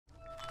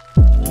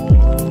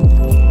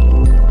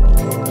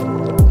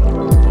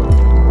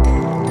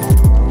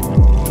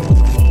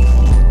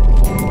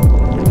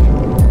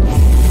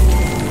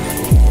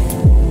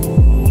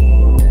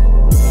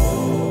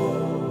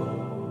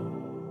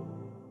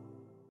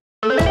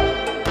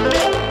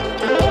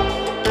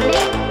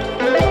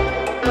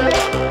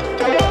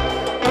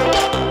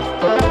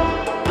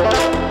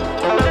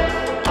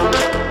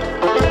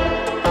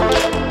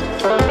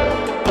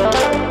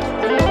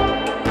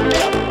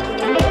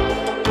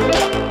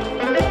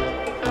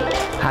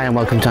Hi and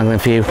welcome to Angling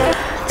For You.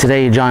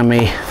 Today you join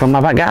me from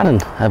my back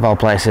garden of all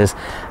places,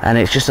 and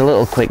it's just a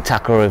little quick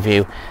tackle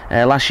review.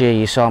 Last year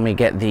you saw me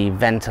get the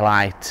Venta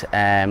Lite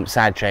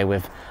side tray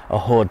with a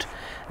hood.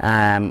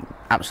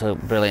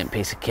 Absolute brilliant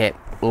piece of kit.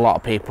 A lot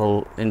of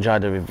people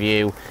enjoyed the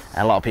review,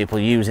 a lot of people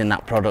using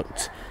that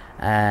product.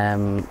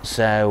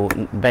 So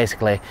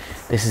basically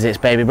this is its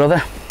baby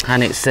brother,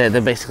 and it's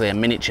they're basically a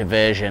miniature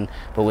version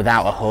but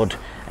without a hood.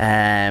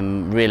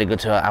 Really good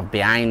to have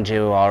behind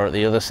you or at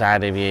the other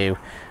side of you,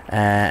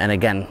 and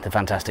again the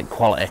fantastic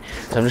quality.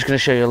 So I'm just going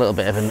to show you a little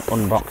bit of an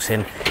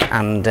unboxing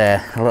and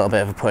a little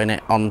bit of putting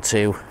it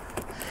onto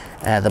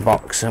the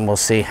box, and we'll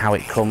see how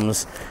it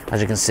comes. As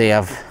you can see,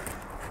 I've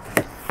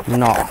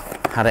not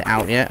had it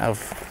out yet.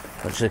 I've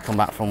actually come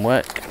back from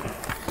work,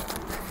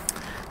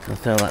 so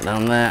throw that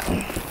down there.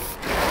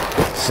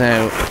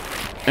 So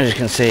as you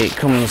can see, it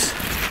comes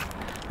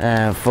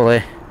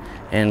fully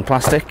in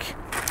plastic,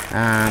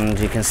 and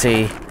you can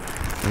see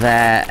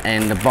there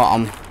in the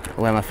bottom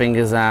where my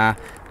fingers are,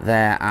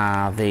 there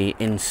are the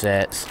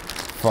inserts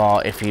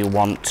for if you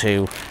want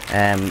to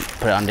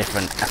put it on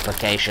different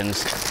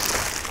applications.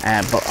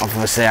 But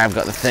obviously I've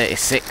got the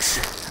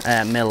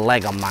 36mm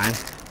leg on mine,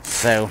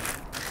 so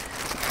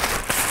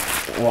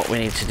what we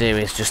need to do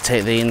is just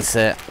take the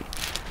insert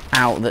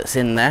out that's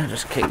in there,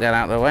 just kick that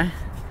out of the way,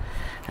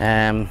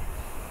 and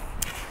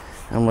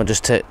we'll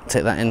just take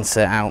that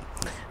insert out.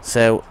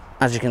 So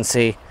as you can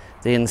see,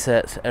 the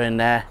inserts are in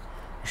there.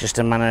 It's just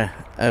a matter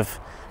of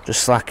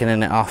just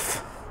slackening it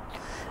off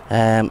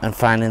and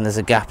finding there's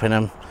a gap in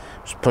them,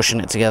 just pushing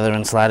it together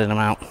and sliding them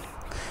out.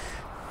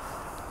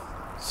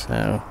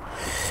 So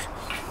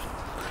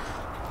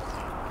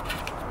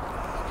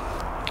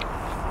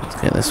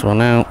let's get this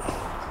one out.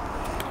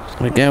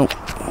 There we go,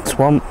 that's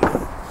one.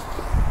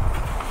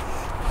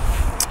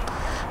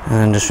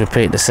 And just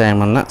repeat the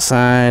same on that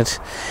side.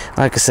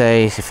 Like I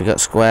say, if you've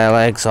got square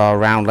legs or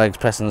round legs,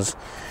 Preston's,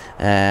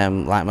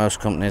 like most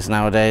companies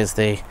nowadays,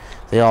 they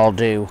all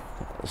do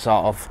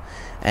sort of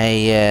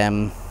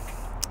an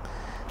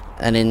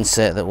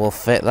insert that will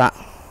fit that.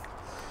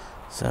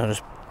 So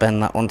just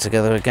bend that one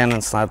together again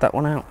and slide that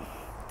one out.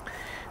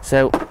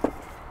 So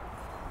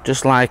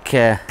just like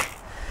the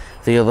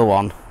other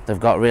one, they've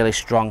got really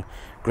strong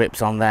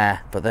grips on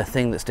there, but the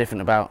thing that's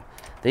different about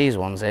these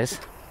ones is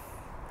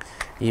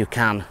you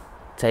can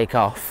take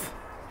off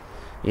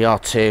your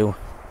two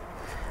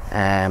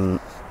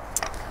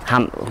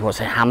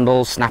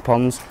handles,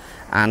 snap-ons,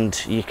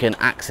 and you can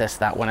access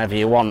that whenever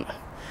you want.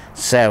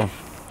 So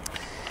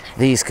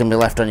these can be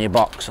left on your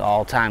box at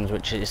all times,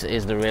 which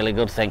is the really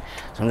good thing.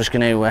 So I'm just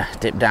going to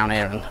dip down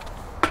here and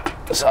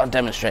sort of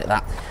demonstrate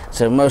that.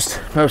 So most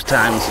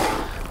times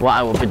what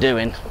I would be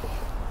doing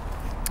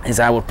is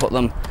I would put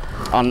them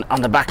on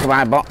the back of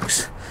my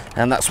box,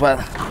 and that's where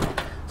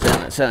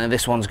certainly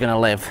this one's going to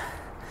live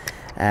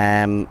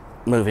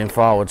moving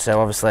forward. So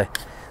obviously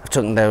I've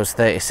taken those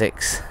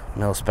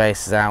 36mm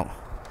spaces out,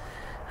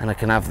 and I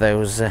can have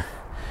those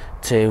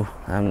two,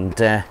 and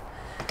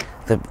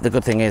the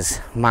good thing is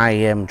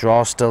my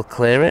drawers still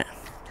clear it,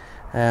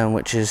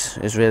 which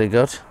is really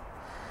good.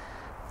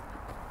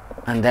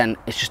 And then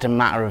it's just a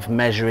matter of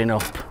measuring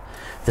up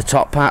the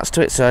top parts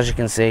to it. So as you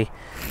can see,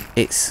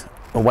 it's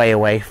a way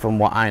away from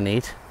what I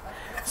need.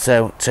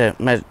 So to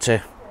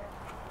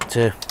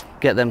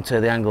get them to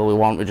the angle we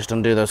want, we just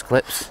undo those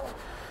clips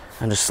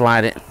and just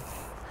slide it,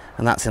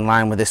 and that's in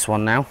line with this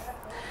one now.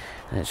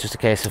 And it's just a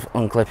case of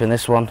unclipping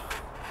this one,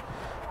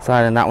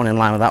 sliding that one in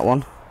line with that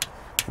one,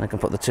 and I can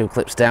put the two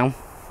clips down,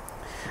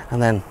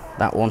 and then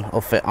that one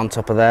will fit on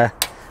top of there,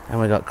 and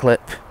we got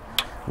clip,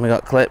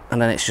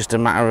 and then it's just a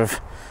matter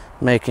of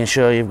making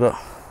sure you've got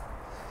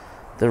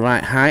the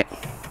right height,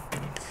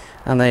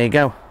 and there you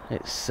go.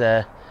 It's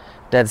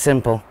dead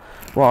simple.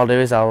 What I'll do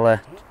is I'll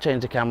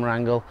change the camera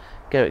angle,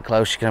 get it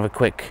close, you can have a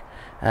quick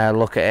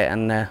look at it,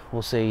 and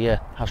we'll see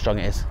how strong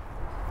it is.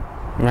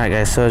 Right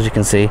guys, so as you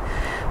can see,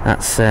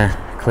 that's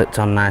clipped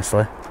on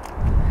nicely,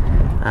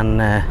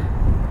 and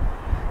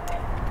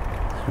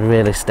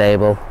really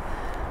stable,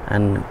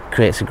 and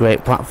creates a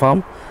great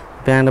platform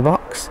behind the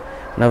box.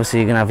 And obviously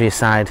you're going to have your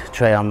side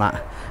tray on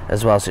that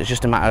as well, so it's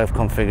just a matter of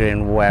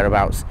configuring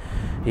whereabouts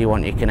you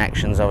want your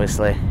connections,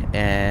 obviously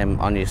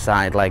on your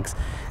side legs,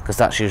 because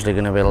that's usually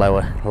going to be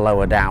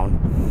lower down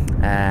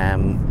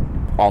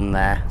on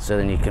there, so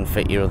then you can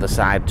fit your other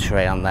side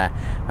tray on there.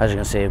 As you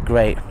can see, a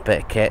great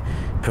bit of kit,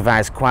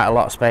 provides quite a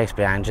lot of space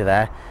behind you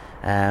there.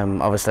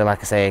 Obviously, like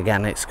I say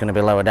again, it's going to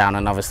be lower down,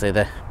 and obviously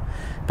the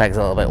peg's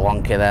a little bit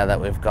wonky there that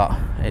we've got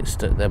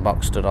the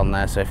box stood on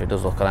there, so if it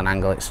does look on an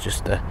angle, it's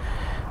just the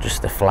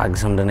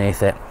flags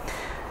underneath it.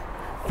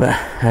 But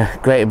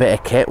great bit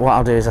of kit. What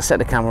I'll do is I'll set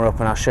the camera up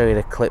and I'll show you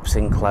the clips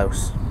in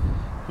close.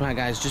 Right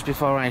guys, just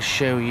before I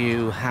show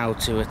you how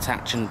to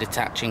attach and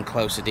detach in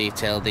closer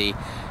detail the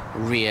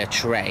rear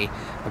tray,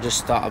 I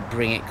just thought I'd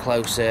bring it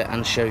closer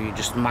and show you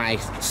just my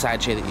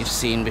side tray that you've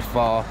seen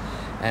before,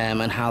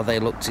 and how they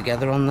look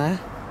together on there.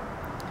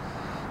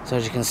 So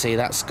as you can see,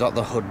 that's got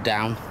the hood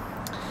down.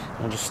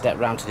 I'll just step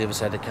round to the other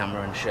side of the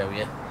camera and show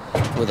you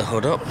with the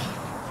hood up.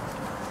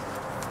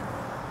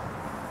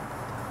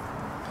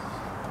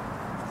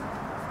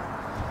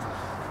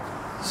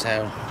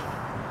 So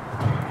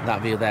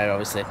that view there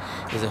obviously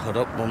is a hood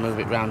up. We'll move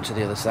it round to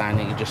the other side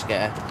and you just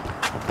get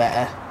a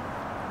better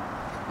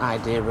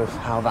idea of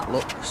how that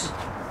looks.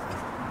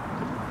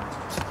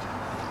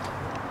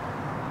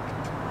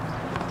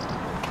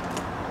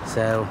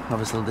 So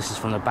obviously this is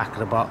from the back of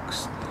the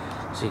box,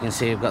 so you can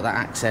see we've got that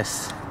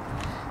access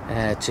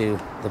to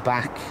the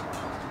back.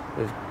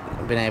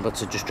 We've been able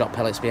to just drop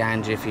pellets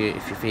behind you if you're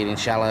feeding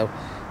shallow,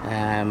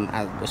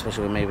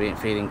 especially when maybe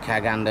feeding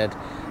cag-handed,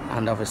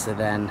 and obviously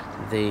then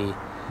the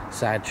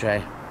side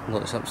tray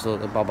looks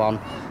absolutely bob on,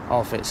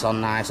 all fits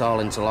on nice, all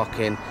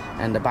interlocking,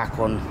 and the back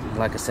one,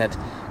 like I said,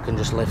 can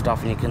just lift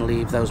off and you can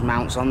leave those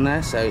mounts on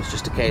there. So it's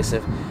just a case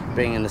of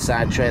bringing the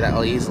side tray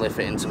that'll easily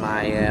fit into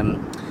my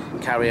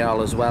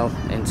carry-all as well,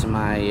 into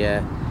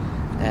my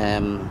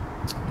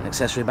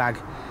accessory bag,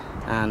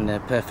 and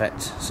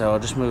perfect. So I'll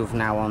just move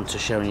now on to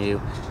showing you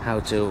how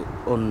to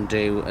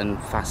undo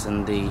and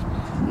fasten the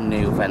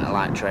new Venta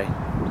Lite tray.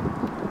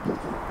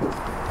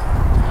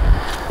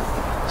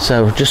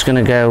 So just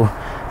going to go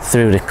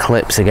through the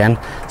clips again.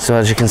 So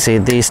as you can see,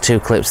 these two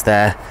clips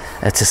there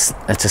are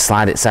to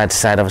slide it side to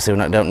side. Obviously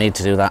we don't need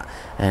to do that,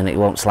 and it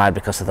won't slide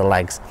because of the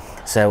legs.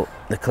 So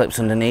the clips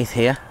underneath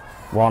here,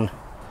 1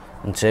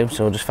 and 2,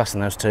 so we'll just fasten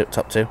those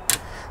top two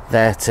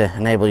there to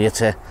enable you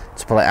to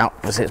pull it out.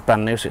 Obviously it's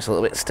brand new, so it's a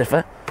little bit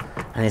stiffer,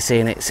 and you're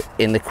seeing it's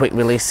in the quick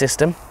release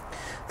system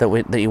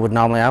that you would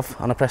normally have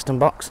on a Preston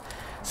box.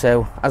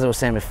 So as I was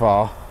saying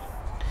before,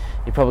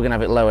 you're probably going to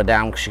have it lower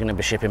down because you're going to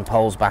be shipping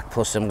poles back,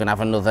 plus I'm going to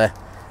have another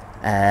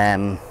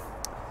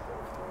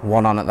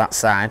one on at that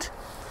side.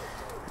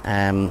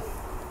 And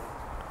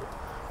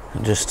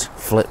just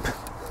flip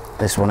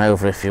this one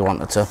over if you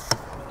wanted to.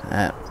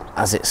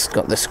 As it's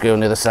got the screw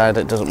on the other side,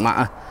 it doesn't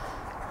matter.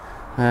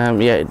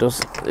 Yeah, it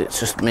does. It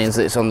just means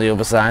that it's on the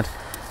other side,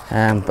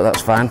 but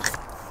that's fine.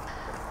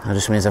 It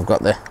just means I've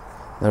got the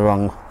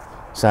wrong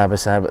side by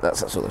side, but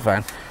that's absolutely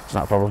fine. It's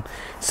not a problem.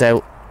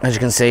 So as you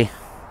can see,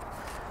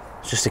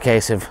 it's just a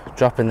case of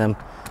dropping them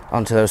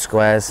onto those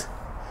squares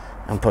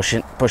and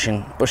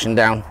pushing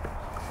down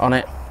on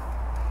it.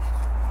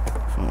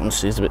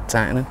 It's a bit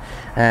tightening,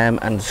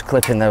 and just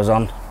clipping those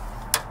on,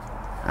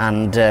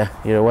 and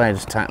you're away.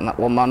 Just tighten that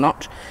one more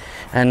notch,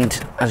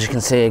 and as you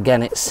can see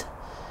again, it's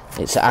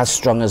as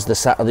strong as the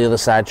other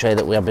side tray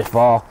that we had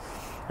before,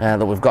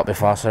 that we've got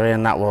before, sorry,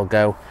 and that will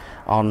go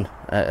on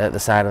at the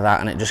side of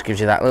that, and it just gives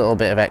you that little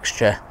bit of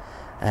extra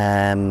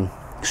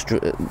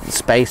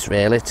space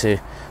really to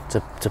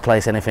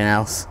place anything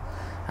else,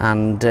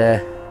 and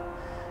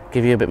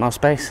give you a bit more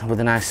space with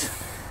a nice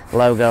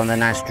logo and a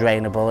nice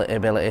drainable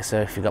ability. So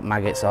if you've got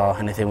maggots or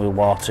anything with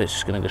water, it's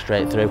just going to go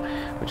straight through,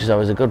 which is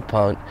always a good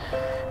point.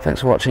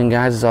 Thanks for watching,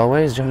 guys. As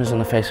always, join us on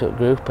the Facebook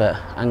group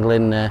at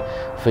Angling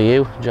For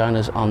You. Join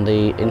us on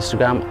the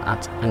Instagram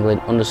at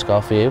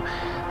angling_for you.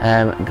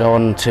 Go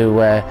on to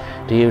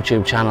the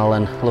YouTube channel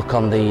and look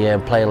on the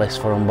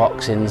playlist for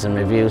unboxings and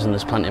reviews, and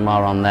there's plenty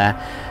more on there.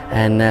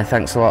 And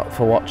thanks a lot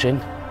for watching.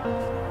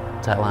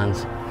 Tight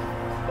lines.